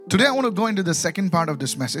Today I want to go into the second part of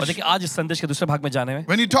this और message. देखिए आज इस संदेश के दूसरे भाग में जाने में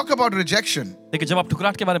When you talk about rejection, देखिए जब आप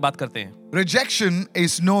ठुकराहट के बारे में बात करते हैं rejection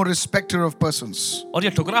is no respecter of persons. और ये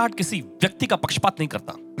ठुकराहट किसी व्यक्ति का पक्षपात नहीं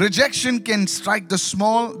करता Rejection can strike the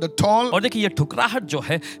small, the tall. और देखिए ये ठुकराहट जो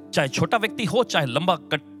है चाहे छोटा व्यक्ति हो चाहे लंबा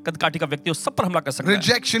कद काठी का व्यक्ति हो सब पर हमला कर सकता है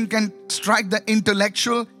Rejection can strike the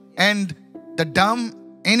intellectual and the dumb,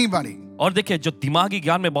 anybody. और देखिए जो दिमागी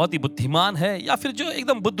ज्ञान में बहुत ही बुद्धिमान है या फिर जो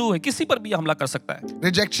एकदम बुद्धू है किसी पर भी हमला कर सकता है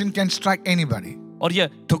Rejection can strike anybody. और ये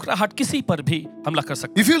ठुकराहट किसी पर भी हमला कर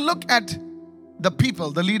सकता If you look at the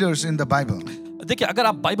people, the leaders in the Bible, है देखिए अगर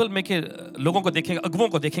आप बाइबल में के लोगों को देखेंगे अगुवों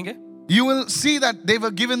को देखेंगे you will see that they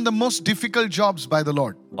were given the most difficult jobs by the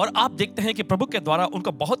Lord. और आप देखते हैं कि प्रभु के द्वारा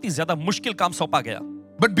उनको बहुत ही ज्यादा मुश्किल काम सौंपा गया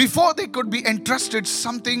But before they could be entrusted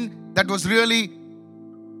something that was really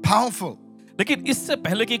powerful, लेकिन इससे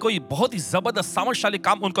पहले कि कोई बहुत ही जबरदस्त सामर्थ्यशाली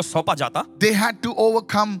काम उनको सौंपा जाता they had to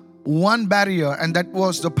overcome one barrier, and that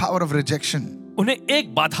was the power of rejection. उन्हें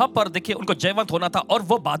एक बाधा पर देखिए उनको जयवंत होना था और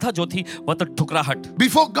वो बाधा जो थी वह तो ठुकराहट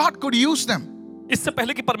Before God could use them, इससे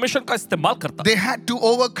पहले कि परमेश्वर का इस्तेमाल करता they had to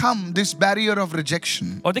overcome this barrier of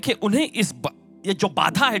rejection. और देखिए उन्हें ये जो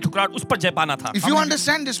बाधा है ठुकराहट उस पर जय पाना था If you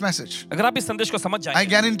understand this message, अगर आप इस संदेश को समझ I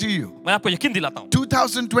जाएंगे guarantee you, मैं आपको यकीन दिलाता हूँ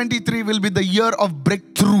 2023 will be the year of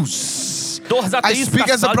breakthroughs. I 2023 speak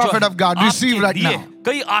का as a साल जो prophet है, of God. Receive आपके right लिए now.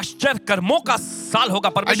 कई आश्चर्य कर्मों का साल होगा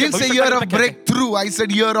I परमेश्वर didn't say भविष्य year काल of में कहते हैं। breakthrough. I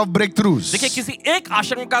said year of breakthroughs. देखिए किसी एक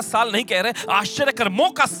आश्चर्य का साल नहीं कह रहे आश्चर्य कर्मों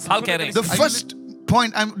का साल कह रहे The हैं first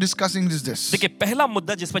point I'm discussing is this. देखिए पहला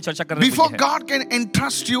मुद्दा जिस पर चर्चा कर रहे हैं Before वो ये God can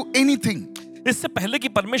entrust you anything, है। इससे पहले कि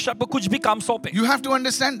परमेश्वर आपको कुछ भी काम सौंपे you have to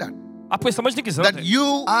understand that. आपको ये समझने की जरूरत That है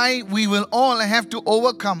you, I, we will all have to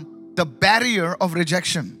overcome the barrier of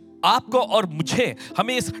rejection. आपको और मुझे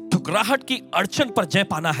हमें इस ठुकराहट की अड़चन पर जय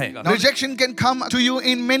पाना है Rejection can come to you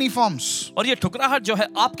in many forms. और ये ठुकराहट जो है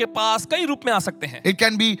आपके पास कई रूप में आ सकते हैं It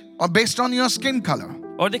can be based on your skin color,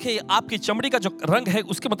 और देखिए आपकी चमड़ी का जो रंग है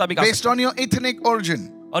उसके मुताबिक आ based on your ethnic origin.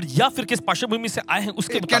 सकते हैं और या फिर किस पार्श्वभूमि से आए हैं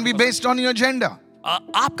उसके It can be मुताबिक based on your gender.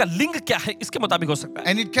 आपका लिंग क्या है इसके मुताबिक हो सकता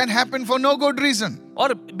है And it can happen for no good reason.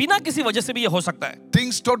 और बिना किसी वजह से भी ये हो सकता है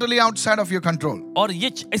Things totally outside of your control. और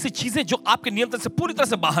ये ऐसी चीजें जो आपके नियंत्रण से पूरी तरह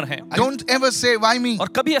से बाहर हैं Don't ever say, why me? और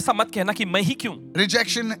कभी ऐसा मत कहना कि मैं ही क्यों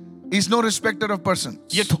Rejection is no respecter of persons.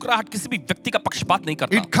 ये ठुकराहट किसी भी व्यक्ति का पक्षपात नहीं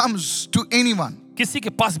करता It comes to anyone. किसी के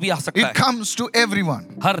पास भी आ सकता It है comes to everyone.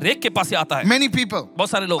 हर एक के पास ही आता है Many people, बहुत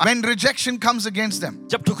सारे लोग when rejection comes against them,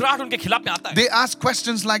 जब ठुकराहट उनके खिलाफ में आता है they ask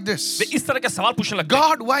questions like way this. इस तरह के सवाल पूछने लगते हैं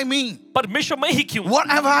God, why me? परमेश्वर मैं ही क्यों What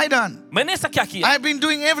have I done? मैंने ऐसा क्या किया I've been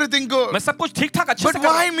doing everything good. मैं सब कुछ ठीक ठाक अच्छे But से कर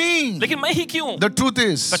रहा why हूं, me? लेकिन मैं ही क्यों The truth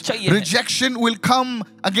is, सच्चाई ये है। rejection will come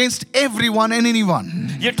against everyone and anyone.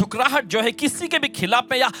 ये ठुकराहट जो है किसी के भी खिलाफ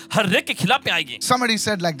में या हर एक के खिलाफ में आएगी Somebody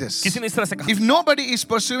said like this. किसी ने इस तरह से कहा If nobody is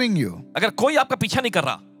pursuing you, अगर कोई आपका पीछा नहीं कर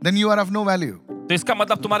रहा then you are of no value. तो इसका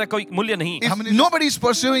मतलब तुम्हारा कोई मूल्य नहीं If nobody is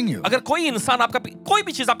pursuing you, अगर कोई इंसान आपका कोई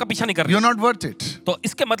भी चीज आपका पीछा नहीं कर रही you're not worth it. तो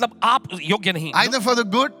इसके मतलब आप योग्य नहीं Either for the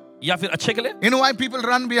good, या फिर अच्छे के लिए you know why people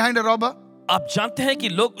run behind a robber? आप जानते हैं कि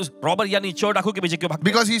लोग उस रॉबर यानी चोर डाकू के पीछे क्यों भागते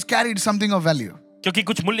हैं Because he's carried something of value. क्योंकि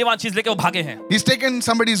कुछ मूल्यवान चीज लेके वो भागे हैं He's taken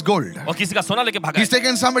somebody's gold. और किसी का सोना लेके भागा He's है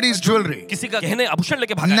taken somebody's jewelry. किसी का गहने आभूषण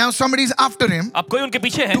लेके भागा है Now somebody's after him अब कोई उनके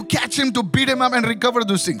पीछे है to catch him, to beat him up and recover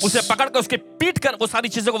those things. उसे पकड़ कर उसके पीट कर वो सारी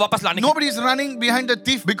चीजों को वापस लाने की Nobody's running behind the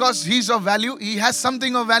thief because he's of value. He has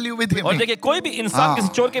something of value with him. और देखिए कोई भी इंसान हाँ। किसी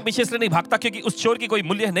चोर के पीछे इसलिए नहीं भागता क्योंकि उस चोर की कोई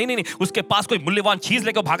मूल्य है नहीं उसके पास कोई मूल्यवान चीज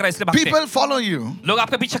लेकर भाग रहा है इसलिए भागते हैं People follow you लोग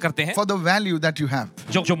आपका पीछा करते हैं for the value that you have.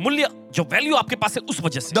 जो मूल्य जो वैल्यू आपके पास है उस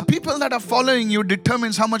वजह से The people that are following you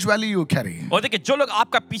determines how much value you carry. और देखिए जो लोग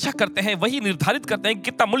आपका पीछा करते हैं वही निर्धारित करते हैं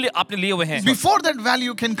कितना मूल्य आपने लिए हुए हैं Before that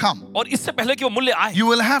value can come, और इससे पहले कि वो मूल्य आए you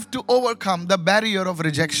will have to overcome the barrier of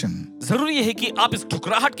rejection. जरूरी है कि आप इस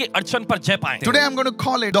ठुकराहट के अड़चन पर जय पाएं Today I'm going to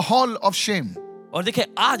call it the hall of shame. और देखिए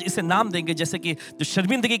आज इसे नाम देंगे जैसे कि जो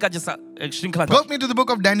शर्मिंदगी का जैसा एक श्रृंखला Go with me to the book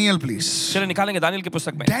of Daniel, please. चलिए निकालेंगे दानियल की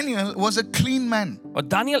पुस्तक में Daniel was a clean man. और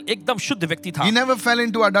दानियल एकदम शुद्ध व्यक्ति था He never fell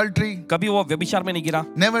into adultery, कभी वो व्यभिचार में नहीं गिरा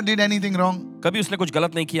never did anything wrong. कभी उसने कुछ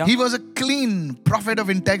गलत नहीं किया He was a clean prophet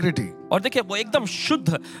of integrity. और देखिए वो एकदम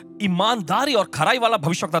शुद्ध ईमानदारी और खराई वाला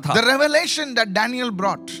भविष्यवक्ता था The revelation that Daniel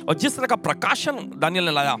brought, और जिस तरह का प्रकाशन दानियल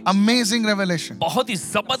ने लाया amazing revelation. बहुत ही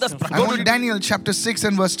जबरदस्त I want प्रकाशन Daniel chapter 6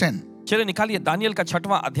 and verse 10. चलिए निकालिए दानियल का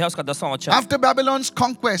 6वां अध्याय उसका 10वां वचन After Babylon's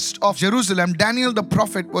conquest of Jerusalem, Daniel the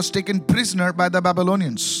prophet was taken prisoner by the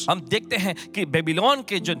Babylonians. हम देखते हैं कि बेबीलोन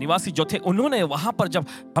के जो निवासी जो थे उन्होंने वहां पर जब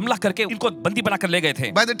हमला करके इनको बंदी बनाकर ले गए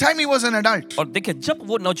थे By the time he was an adult, और देखिए जब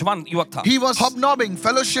वो नौजवान युवक था he was hobnobbing,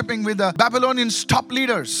 fellowshipping with the Babylonians' top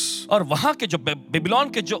leaders. और वहां के जो बेबीलोन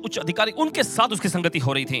के जो उच्च अधिकारी उनके साथ उसकी संगति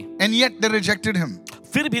हो रही थी And yet they rejected him.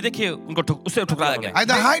 फिर भी देखिए उनको उसे ठुकराया गया। At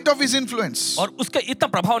the height of his influence, और उसके इतना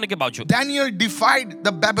प्रभाव होने के बावजूद Daniel defied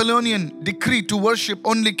the Babylonian decree to worship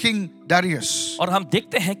only King Darius. और हम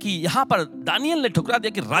देखते हैं कि यहाँ पर दानियल ने ठुकरा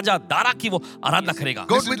दिया कि राजा दारा की वो आराधना करेगा।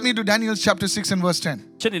 Go with me to Daniel chapter 6 and verse 10.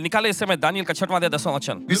 चलिए निकाले इस समय दानियल का 6वां अध्याय 10वां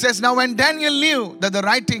वचन। He says, now when Daniel knew that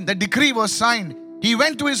the decree was signed, he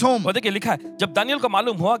went to his home. और देखिए लिखा है, जब दानियल को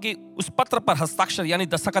मालूम हुआ कि उस पत्र पर हस्ताक्षर यानी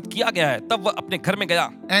दस्तखत किया गया है, तब वह अपने घर में गया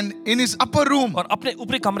And in his upper room, और अपने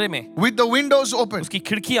ऊपरी कमरे में with the windows open, उसकी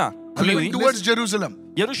खिड़कियां खुली हुई, towards Jerusalem,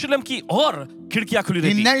 यरूशलेम की और खिड़कियां खुली he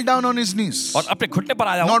रहती knelt down on his knees. और अपने घुटने पर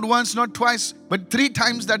आया Not once, not twice, but 3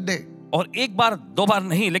 times that day, और एक बार 2 बार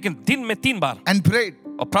नहीं लेकिन दिन में 3 बार and prayed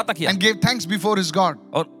और प्रार्थना किया and gave thanks before his God,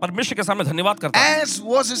 और परमेश्वर के सामने धन्यवाद करता। as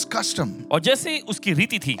was his custom, और जैसे उसकी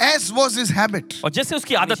रीति थी as was his habit. और जैसे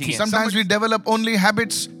उसकी आदत थी। Sometimes we develop only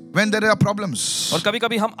habits when there are problems. और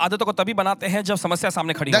कभी-कभी हम आदतों को तभी बनाते हैं जब समस्या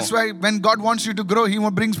सामने खड़ी That's हो। why when God wants you to grow, He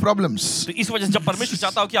brings problems. तो इस वजह से जब परमेश्वर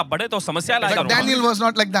चाहता हो कि आप बढ़े तो समस्या लाएगा। But Daniel was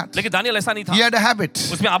not like that. लेकिन दानियल ऐसा नहीं था। He had a habit.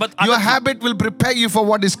 उसमें Your आदत थी। habit will prepare you for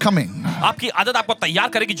what is coming. आपकी आदत आपको तैयार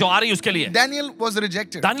करेगी जो आ रही है उसके लिए। Daniel was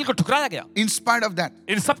rejected. दानियल को ठुकराया गया। In spite of that,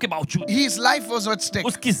 इन सब के बावजूद his life was at stake.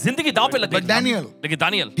 उसकी जिंदगी दांव पे लग But गई। Daniel, लेकिन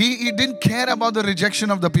Daniel he didn't care about the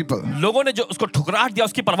rejection of the people. लोगों ने जो उसको ठुकराहट दिया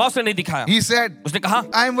उसकी परवाह उसने नहीं दिखाया। He said, उसने कहा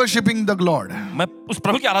I am worshiping the Lord. मैं उस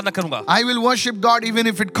प्रभु की आराधना करूंगा I will worship God even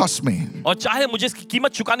if it costs me. और चाहे मुझे इसकी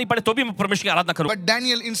कीमत चुकानी पड़े तो भी मैं परमेश्वर की आराधना करूंगा। But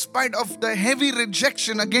Daniel, in spite of the heavy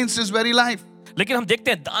rejection against his very life, लेकिन हम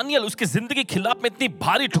देखते हैं दानियल उसकी जिंदगी के खिलाफ में इतनी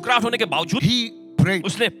भारी ठुकराहट होने के बावजूद he prayed.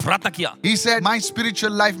 उसने प्रार्थना किया। He said, my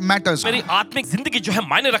spiritual life matters. मेरी आत्मिक जिंदगी जो है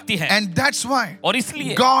मायने रखती है And that's why और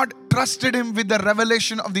इसलिए God trusted him with the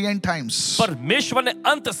revelation of the end times. परमेश्वर ने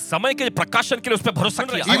अंत समय के प्रकाशन के लिए उस पर भरोसा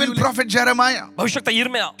किया। Even prophet Jeremiah, भविष्यवक्ता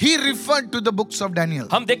यिर्मयाह he referred to the books of Daniel.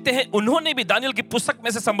 हम देखते हैं उन्होंने भी दानियल की पुस्तक में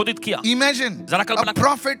से संबोधित किया। Imagine जरा कल्पना a करो।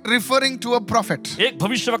 prophet referring to a prophet. एक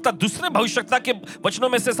भविष्यवक्ता दूसरे भविष्यवक्ता के वचनों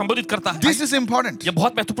में से संबोधित करता है। This is important. ये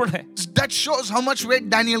बहुत महत्वपूर्ण है। That shows how much weight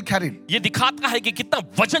Daniel carried. ये दिखाता है कि कितना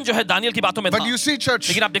वचन जो है दानियल की बातों में But था। you see, church,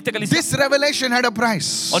 लेकिन आप देखते कलीसिया this revelation had a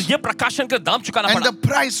price. और ये प्रकाशन के दाम चुकाना And the पड़ा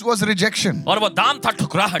price was rejection. और वो दाम था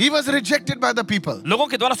ठुकराहट। He was rejected by the people. लोगों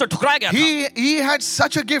के द्वारा उसे ठुकराया गया था He had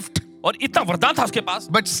such a gift. और इतना वरदान था उसके पास।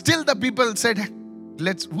 But still the people said,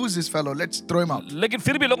 who's this fellow? Let's throw him out. लेकिन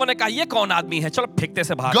फिर भी लोगों ने कहा ये कौन आदमी है, चलो फेंकते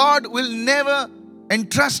से बाहर। God will never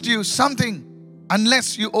entrust you something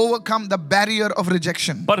unless you overcome the barrier of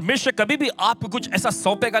rejection. परमेश्वर कभी भी आपको कुछ ऐसा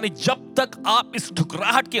सौंपेगा नहीं जब तक आप इस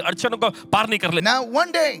ठुकराहट की अड़चनों को पार नहीं कर लेते। Now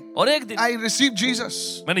one day और एक दिन I received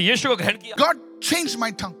Jesus. मैंने यीशु को ग्रहण किया। God changed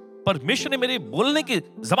my tongue. परमेश्वर ने मेरी बोलने की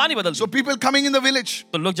जबान ही बदल दी। So people coming in the village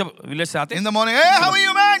तो लोग जब विलेज से आते in the morning, hey, how are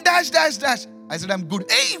you, man? Dash, dash, dash. I said, I'm good.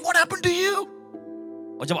 Hey, what happened to you?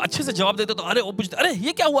 और जब अच्छे से जवाब देते तो अरे वो पूछते अरे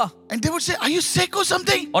ये क्या हुआ, And they would say, are you sick or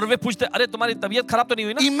something? और वे पूछते अरे तुम्हारी तबीयत खराब तो नहीं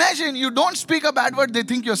हुई ना। Imagine you don't speak a bad word, they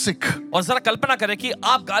think you're sick. और जरा कल्पना करें कि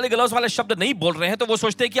आप गाली गलौज वाले शब्द नहीं बोल रहे हैं तो वो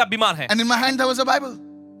सोचते हैं कि आप बीमार हैं। And in my hand there was a Bible.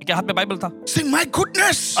 क्या हाथ में बाइबल था? Say, my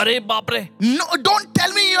goodness. अरे बाप रे, No, don't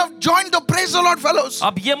tell me you have joined the Praise the Lord fellows.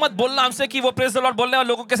 अब ये मत बोलना हमसे कि वो प्रेज द लॉर्ड बोलने वाले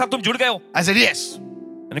लोगों के साथ तुम जुड़ गए हो। I said, yes.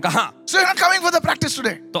 मैंने कहा हाँ। So you're not coming for the practice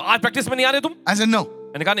today? तो आज प्रैक्टिस में नहीं आ रहे तुम? I said, no.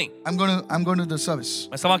 मैंने कहा नहीं, I'm going to the service.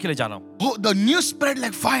 मैं सभा के लिए जा रहा हूँ। Oh, the news spread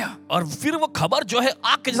like fire. और फिर वो खबर जो है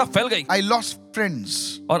आग के जैसा फैल गई I lost friends.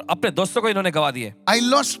 और अपने दोस्तों को इन्होंने गवा दिए I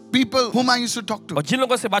lost people whom I used to talk to. और जिन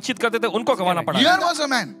लोगों से बातचीत करते थे उनको गवाना पड़ा। Here was a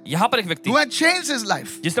man यहाँ पर एक व्यक्ति who had changed his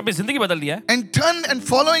life जिसने अपनी जिंदगी बदल लिया है and turned and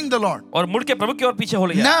following the Lord. और मुड़ के प्रभु की ओर पीछे हो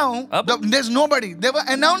लिया। Now, अब there's nobody. There were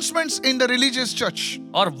announcements in the religious church.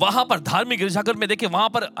 और वहां पर धार्मिक गिरजाघर में देखिए वहां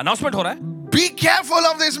पर अनाउंसमेंट हो रहा है, Be careful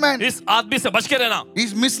of this man. इस आदमी से बच के रहना।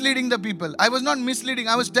 He's misleading the people. I was not misleading.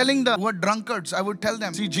 I was telling the who are drunkards. I would tell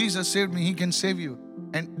them, see, Jesus saved me. He can save you.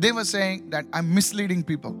 And they were saying that I'm misleading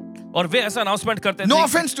people. और वे ऐसा announcement करते No थे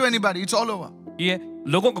offense to anybody. It's all over. ये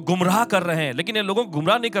लोगों को गुमराह कर रहे हैं, लेकिन ये लोगों को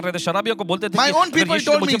गुमराह नहीं कर रहे थे। शराबियों को बोलते थे My कि own अगर people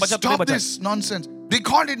यीशु ने told me, मुझे बचा तो नहीं stop बचा। this nonsense. They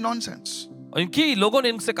called it nonsense. और इनकी लोगों ने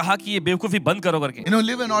इनसे कहा कि ये बेवकूफी बंद करो करके You know,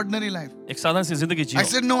 live an ordinary life. एक साधारण सी जिंदगी I Jio.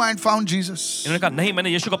 said, no, I had found Jesus. इन्होंने कहा नहीं, मैंने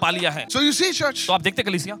यीशु को पा लिया है। So you see, church, तो आप देखते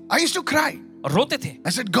कलीसिया I used to cry. और रोते थे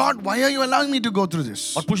I said, God, why are you allowing me to go through this?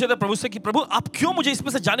 और पूछते थे प्रभु से कि प्रभु आप क्यों मुझे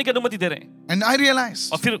इसमें से जाने की अनुमति दे रहे हैं। And I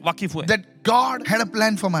realized और फिर वाकिफ हुए that God had a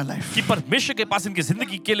plan for my life. कि परमेश्वर के पास इनकी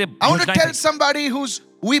जिंदगी के लिए I want to योजनाएं tell थी। somebody who's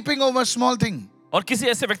weeping over a small thing. और किसी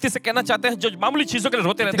ऐसे व्यक्ति से कहना चाहते हैं जो मामूली चीजों के लिए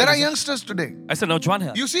रोते रहते There are हैं। youngsters today. ऐसे नौजवान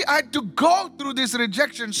हैं। You see, I had to go through this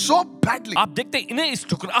rejection so badly. आप देखते हैं इन्हें इस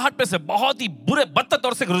ठुकराहट पे से बहुत ही बुरे बदतर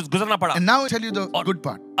तौर से गुजरना पड़ा। And now I tell you the good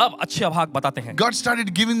part. अब अच्छे भाग बताते हैं। God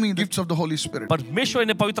started giving me gifts of the Holy Spirit. परमेश्वर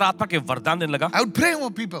इन्हें पवित्र आत्मा के वरदान देने लगा। I would pray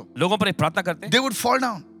over people. लोगों पर एक प्रार्थना करते They would fall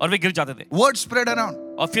down. और वे गिर जाते थे Word spread around.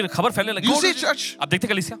 और फिर खबर फैलने लगी। You see, church, आप देखते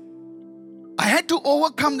कलीसिया, I had to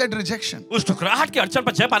overcome that rejection. उस ठुकराहट के अड़चन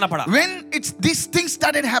पर जय पाना पड़ा। When these things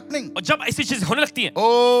started happening, और जब ऐसी चीजें होने लगती हैं,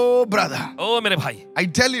 oh brother, ओ मेरे भाई, I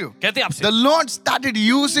tell you, कहते हैं आपसे, the Lord started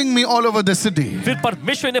using me all over the city. फिर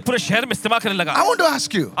परमेश्वर इन्हें पूरे शहर में इस्तेमाल करने लगा। I want to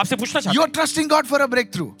ask you, आपसे पूछना चाहता you are हूं, trusting God for a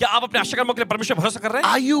breakthrough. क्या आप अपने आशा कर्मों के लिए परमेश्वर पर भरोसा कर रहे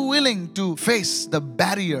हैं? Are you willing to face the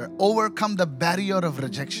barrier, overcome the barrier of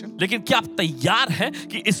rejection? लेकिन क्या आप तैयार हैं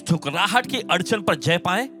कि इस ठुकराहट की अड़चन पर जय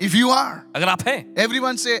पाएं? If you are, अगर आप हैं,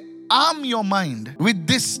 everyone say, arm your mind with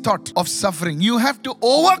this thought of suffering. You have to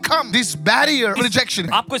overcome this barrier of rejection.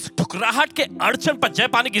 आपको इस ठुकराहट के अड़चन पर जय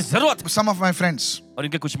पाने की जरूरत है। Some of my friends, और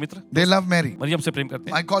इनके कुछ मित्र they love Mary. मरियम से प्रेम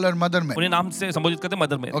करते हैं, I call her Mother Mary. उन्हें नाम से संबोधित करते हैं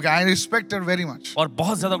मदर में, Okay, I respect her very much. और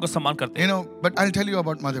बहुत ज्यादा उनको सम्मान करते हैं। You know, but I'll tell you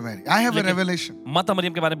about Mother Mary. I have a लेकिन revelation. माता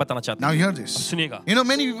मरियम के बारे में बताना चाहता Now हूँ। hear this. सुनिएगा। You know,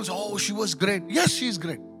 many people say, oh, she was great. Yes, she is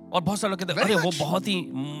great. और बहुत सारे लोग कहते हैं, Very अरे वो much. बहुत ही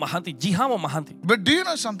महान थी। जी हाँ, वो महान थी। But do you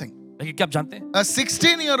know something? लेकिन क्या आप जानते हैं, A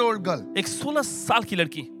 16-year-old girl, एक 16 साल की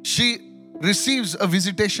लड़की she receives a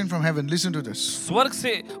visitation from heaven. Listen to this. स्वर्ग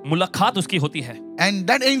से मुलाकात उसकी होती है, And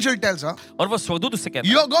that angel tells her, और वो स्वदूत उससे कहता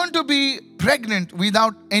है, you're going to be pregnant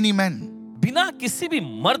without any man. बिना किसी भी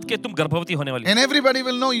मर्द के तुम गर्भवती होने वाली हो। And everybody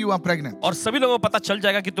will know you are pregnant. और सभी लोगों को पता चल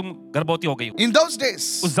जाएगा कि तुम गर्भवती हो गई हो। In those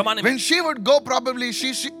days, उस जमाने में, when she would go, probably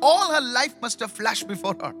all her life must have flashed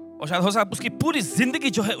before her. और शायद हो सकता है उसकी पूरी जिंदगी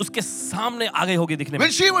जो है उसके सामने आ गई होगी दिखने में।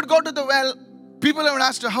 When she would go to the well, people would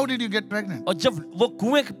ask her, how did you get pregnant? और जब वो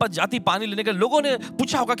कुएं पर जाती पानी लेने के, लोगों ने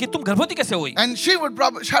पूछा होगा कि तुम गर्भवती कैसे हुई? And she would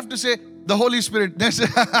probably have to say, the Holy Spirit. They say,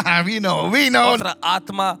 we know. और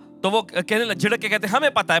आत्मा तो वो कहने लग झिड़क के कहते हैं,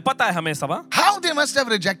 हमें पता है हमें सब। हाँ? How they must have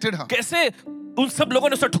rejected her. कैसे उन सब लोगों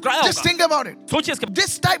ने उसे ठुकराया Just होगा। think about it. सोचिए इसके।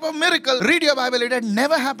 This type of miracle, read your Bible, it had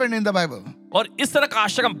never happened in the Bible. और इस तरह का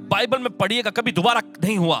आश्चर्य बाइबल में पढ़िएगा, कभी दोबारा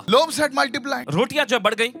नहीं हुआ। Loaves had multiplied. रोटियां जो है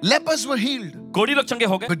बढ़ गई, Lepers were healed. कोढ़ी लोग चंगे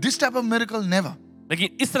हो गए, But this type of miracle, never.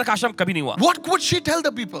 लेकिन इस तरह का आश्चर्य कभी नहीं हुआ। What would she tell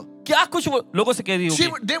the people? क्या कुछ वो लोगों से कह रही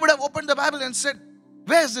होगी? They would have opened the Bible and said,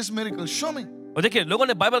 where's this miracle? Show me. और देखिए लोगों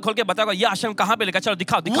ने बाइबल खोल के बताया ये आश्चर्य कहाँ पे लिखा, चलो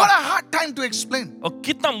दिखाओ What a hard time to explain. और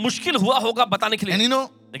कितना मुश्किल हुआ होगा बताने के And लिए। you know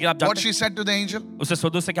लेकिन आप what जानते she हैं said to the angel? उसे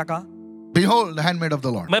स्वदूत से क्या कहा? Behold, the handmaid of the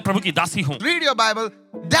Lord. मैं प्रभु की दासी हूँ। Read your Bible.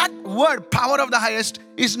 That word, power of the highest,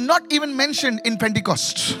 is not even mentioned in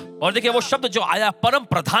Pentecost. और देखिए वो शब्द जो आया परम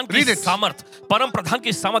प्रधान Read की it. सामर्थ, परम प्रधान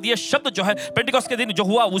की सामर्थ, ये शब्द जो है पेंटिकॉस्ट के दिन जो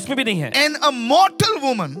हुआ उसमें भी नहीं है। And a mortal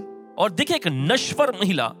woman और देखिए एक नश्वर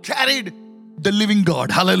महिला carried the living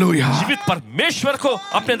God. Hallelujah. जीवित परमेश्वर को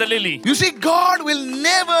अपने अंदर ले ली। You see, God will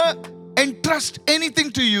never entrust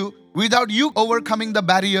anything to you without you overcoming the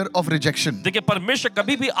barrier of rejection. देखिए परमेश्वर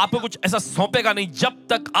कभी भी आपको कुछ ऐसा सौंपेगा नहीं जब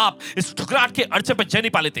तक आप इस ठुकराहट के अड़चन पर जय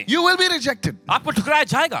नहीं पा लेते। You will be rejected. आपको ठुकराया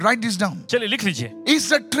जाएगा। Write this down. चलिए लिख लीजिए। It's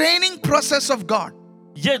the training process of God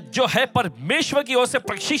ये जो है परमेश्वर की ओर से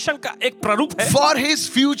प्रशिक्षण का एक प्रारूप है for His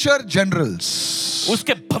future generals.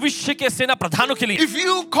 उसके भविष्य के सेना प्रधानों के लिए। If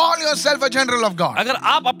you call yourself a general of God, अगर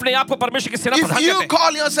आप अपने आप को परमेश्वर के सेना if प्रधान you कहते हैं,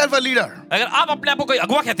 call yourself a leader, अगर आप अपने आप को कोई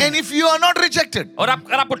अगुवा कहते and हैं if you are not rejected, और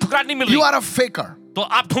अगर आपको ठुकराहट नहीं मिल you रही are a faker. तो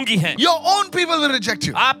आप ढोंगी हैं। Your own people will reject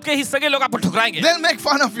you. आपके ही सगे लोग आपको ठुकराएंगे, They'll make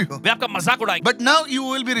fun of you. वे आपका मजाक उड़ाएंगे। But now you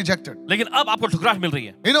will be rejected. लेकिन अब आपको ठुकराहट मिल रही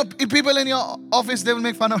है। You know, people in your office, they will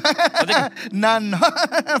make fun of none.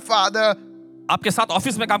 Father. आपके साथ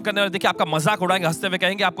ऑफिस में काम करने वाले देखिए आपका मजाक उड़ाएंगे, हंसते हुए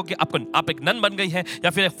कहेंगे आपको कि आप एक नन बन गई हैं या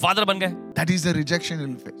फिर एक फादर बन गए। That is the rejection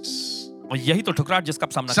you'll face. और यही तो ठुकराहट जिसका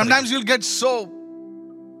आप सामना करेंगे। Sometimes you'll get so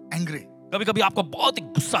angry. कभी-कभी आपको बहुत ही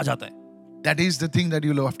गुस्सा आ जाता है, That is the thing that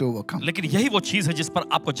you'll have to overcome. लेकिन यही वो चीज है जिस पर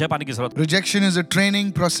आपको जय पाने की जरूरत है। Rejection is a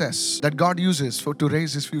training process that God uses to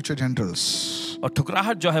raise His future generals. और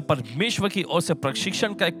ठुकराहट जो है परमेश्वर की ओर से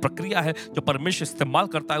प्रशिक्षण का एक प्रक्रिया है जो परमेश्वर इस्तेमाल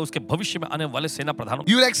करता है उसके भविष्य में आने वाले सेना प्रधानों।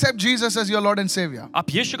 You will accept Jesus as your Lord and Savior. आप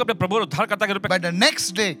यीशु को अपने प्रभु और उद्धारकर्ता के रूप में, But the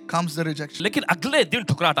next day comes the rejection. लेकिन अगले दिन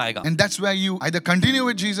ठुकराहट आएगा And that's where you either continue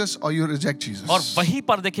with Jesus or you reject Jesus. और वहीं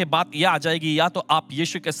पर देखिए बात यह आ जाएगी, या तो आप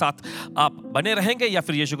यीशु के साथ आप बने रहेंगे या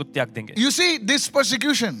फिर यीशु को त्याग देंगे। You see, this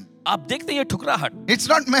persecution, आप देखते हैं ये ठुकराहट, it's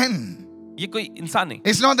not man. ये कोई इंसान नहीं,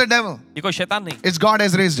 It's not the devil. ये कोई शैतान नहीं, It's God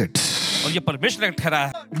has raised it. और ये परमेश्वर ने ठहराया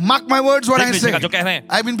है। Mark my words what I देख say. लीजिएगा जो कह रहे हैं।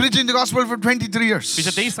 I've been preaching the gospel for 23 years.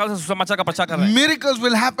 पिछले 23 साल से सुसमाचार का प्रचार कर रहे हैं Miracles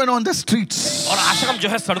will happen on the streets. और आश्रम जो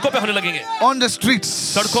है सड़कों पे होने लगेंगे, On the streets.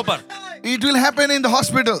 सड़कों पर। It will happen in the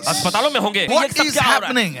hospitals. अस्पतालों में होंगे। What ये सब is क्या हो रहा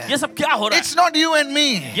happening? है? ये सब क्या हो रहा है? It's not you and me.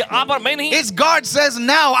 ये आप और मैं नहीं। It's God says,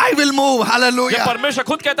 now I will move. ये Hallelujah. परमेश्वर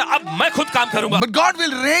खुद कहता है, अब मैं खुद काम करूंगा। But God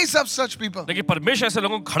will raise up such people. लेकिन परमेश्वर ऐसे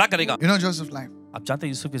लोगों को खड़ा करेगा। You know Joseph's life. आप जानते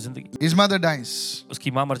हैं यूसुफ की जिंदगी, His mother dies.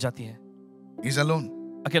 उसकी माँ मर जाती है, He's alone.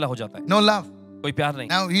 अकेला हो जाता है, No love. कोई प्यार नहीं।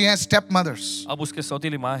 Now he has stepmothers. अब उसके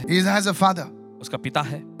सौतेली माँ है, He has a father. उसका पिता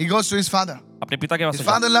है, He goes to his father. अपने पिता के पास His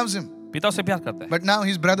जाता father loves him. है। पिता उसे प्यार करता है, But now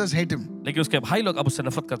his brothers hate him. लेकिन उसके भाई लोग अब उससे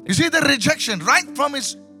नफरत करते You see the rejection right from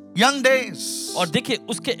his young days. हैं। और देखिए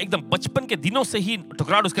उसके एकदम बचपन के दिनों से ही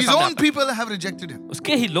ठुकराहट उसके His सामने own आता है। people have rejected him.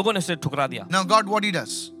 उसके ही लोगों ने उसे ठुकरा दिया। Now God, what he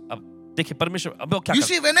does? अब देखिए परमेश्वर अब वो क्या You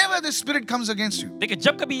करता see, whenever the spirit comes against you, है। देखिए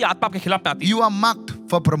जब कभी ये आत्मा आपके खिलाफ में आती है, you are marked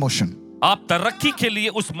for promotion. आप तरक्की के लिए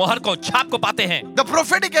उस मोहर को छाप को पाते हैं। The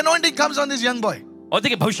prophetic anointing comes on this young boy. और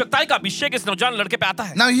देखिए भविष्यताई का अभिषेक इस नौजवान लड़के पे आता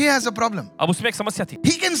है। Now he has a problem. अब उसमें एक समस्या थी,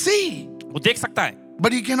 He can see, वो देख सकता है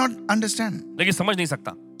but he cannot understand. लेकिन समझ नहीं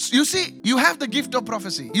सकता। You see, you have the gift of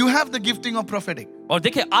prophecy. You have the gifting of prophetic. और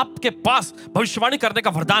देखिए आपके पास भविष्यवाणी करने का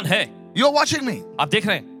वरदान है। You're watching me. आप देख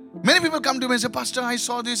रहे हैं, Many people come to me and say, Pastor, I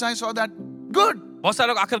saw this, I saw that. Good. बहुत सारे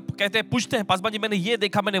लोग आकर कहते हैं, पूछते हैं, पासवान जी मैंने ये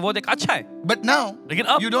देखा, मैंने वो देखा, अच्छा है। But now, लेकिन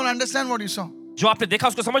अब you don't understand what you saw. जो आपने देखा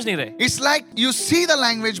उसको समझ नहीं रहे। It's like you see the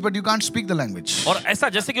language, but you can't speak the language. और ऐसा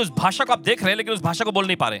जैसे कि उस भाषा को आप देख रहे हैं लेकिन उस भाषा को बोल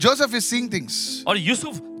नहीं पा रहे। Joseph is seeing things. और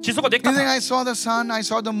यूसुफ चीजों को देखता He's saying, था। I saw the sun, I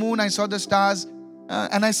saw the moon, I saw the stars,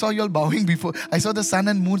 and I saw you all bowing before. I saw the sun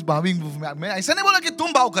and moons bowing before me. मैं ऐसा नहीं बोला कि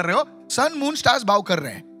तुम bow कर रहे हो. Sun, moon, stars bow कर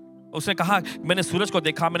रहे हैं. उसने कहा मैंने सूरज को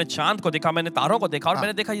देखा, मैंने चांद को देखा, मैंने तारों को देखा और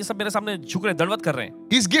मैंने देखा ये सब मेरे सामने झुक रहे, दंडवत कर रहे हैं।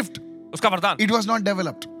 His gift, उसका वरदान it was not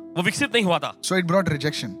developed. वो विकसित नहीं हुआ था, So it brought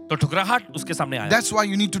rejection. तो ठुकराहट उसके सामने आया। That's why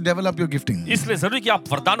you need to develop your gifting. इसलिए जरूरी कि आप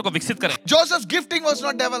वरदान को विकसित करें। Joseph's gifting was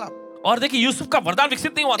not developed. और देखिए यूसुफ का वरदान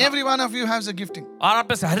विकसित नहीं हुआ था। Every one of you has a gifting. और आप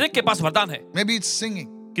में से हर एक के पास वरदान है। Maybe it's singing.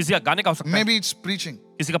 किसी का गाने का हो सकता है, Maybe it's preaching.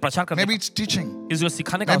 किसी का प्रचार करने Maybe का, it's teaching. किसी को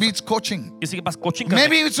सिखाने का हो Maybe सकता it's coaching. है, किसी के पास कोचिंग करने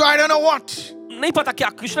Maybe it's I don't know what. का। नहीं पता क्या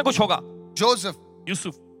कुछ ना कुछ होगा। Joseph,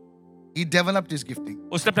 Yusuf he developed his gifting.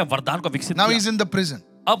 उसने अपने वरदान को विकसित Now किया। he's in the prison.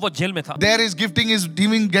 अब वो जेल में था, There his gifting is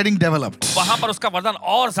even getting developed. वहां पर उसका वरदान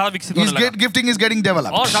और ज्यादा विकसित होने His लगा, gifting is getting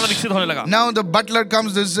developed. और ज्यादा विकसित होने लगा। Now the butler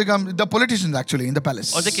comes, the politicians actually in the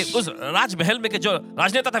palace. और देखिए उस राजमहल में के जो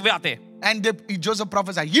राजनेता थे वे आते हैं And Joseph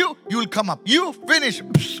prophesied, you will come up. You finish.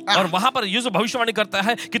 और वहां पर यूसुफ भविष्यवाणी करता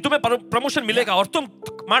है कि तुम्हें प्रमोशन मिलेगा और तुम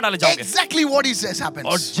मार डाले जाओगे। Exactly what he says और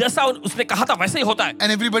happens. जैसा उसने कहा था वैसे ही होता है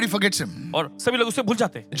And everybody forgets him. और सभी लोग उसे भूल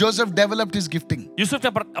जाते हैं। Joseph developed his gifting. Yusuf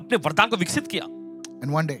ने अपने वरदान को विकसित किया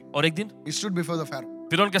And one day, और एक दिन he stood before the Pharaoh.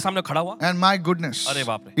 फिरौन के सामने खड़ा हुआ। And my goodness, अरे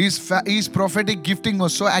बाप रे, his prophetic gifting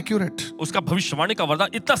was so accurate. उसका भविष्यवाणी का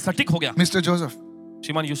वरदान इतना सटीक हो गया। Mr. Joseph,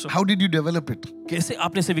 श्रीमान Yusuf, how did you develop it? कैसे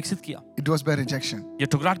आपने इसे विकसित किया? It was by rejection. ये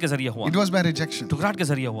ठुकराहट के जरिए हुआ। It was by rejection. ठुकराहट के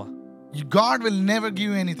जरिए हुआ। God will never give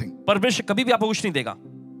you anything परमेश्वर कभी भी आपको कुछ नहीं देगा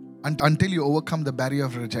until you overcome the barrier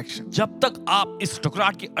of rejection. जब तक आप इस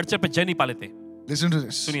ठुकराहट की अड़चन पे जय नहीं पा लेते। Listen to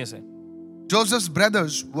this. सुनिए से, Joseph's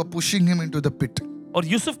brothers were pushing him into the pit, और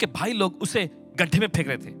यूसुफ के भाई लोग उसे गड्ढे में फेंक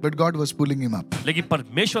रहे थे, but God was pulling him up. लेकिन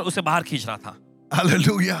परमेश्वर उसे बाहर खींच रहा था।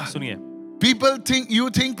 Hallelujah. सुनिए, You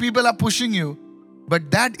think people are pushing you, but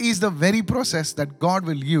that is the very process that God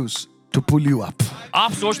will use to pull you up.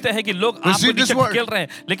 आप सोचते हैं कि लोग आपको Receive this नीचे word. धकेल रहे हैं,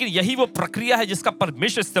 लेकिन यही वो प्रक्रिया है जिसका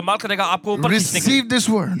परमेश्वर इस्तेमाल करेगा आपको ऊपर खींचने के लिए। Receive this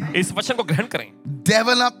word. इस वचन को ग्रहण करें,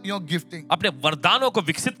 Develop your gifting. अपने वरदानों को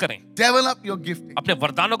विकसित करें, Develop your gifting. अपने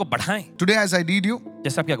वरदानों को बढ़ाएं। Today, as I lead you,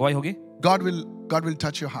 जैसे आपकी अगुवाई होगी, God will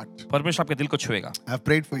touch your heart. परमेश्वर आपके दिल को छुएगा। I've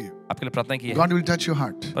prayed for you. आपके लिए प्रार्थना की है, God will touch your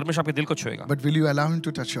heart. परमेश्वर आपके दिल को छुएगा। But will you allow Him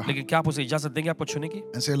to touch your heart लेकिन क्या आप उसे इजाजत देंगे आपको छूने की?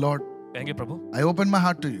 and say, Lord, कहेंगे प्रभु, I open my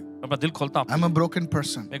heart to you. मैं अपना दिल खोलता हूँ, I'm a broken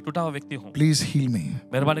person. मैं एक टूटा हुआ व्यक्ति हूँ, Please heal me.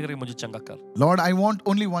 मेहरबानी करके मुझे चंगा कर। Lord, I want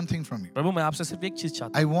only one thing from you. प्रभु मैं आपसे सिर्फ एक चीज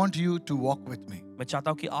चाहता I want you to walk with me. हूँ, मैं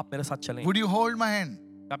चाहता हूँ कि आप मेरे साथ चलें। Would you hold my hand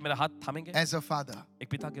आप मेरा हाथ थामेंगे as a father एक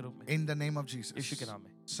पिता के रूप में, in the name of Yeshu Jesus? के नाम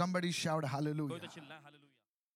में। Somebody shout कोई hallelujah. तो चिल्लाए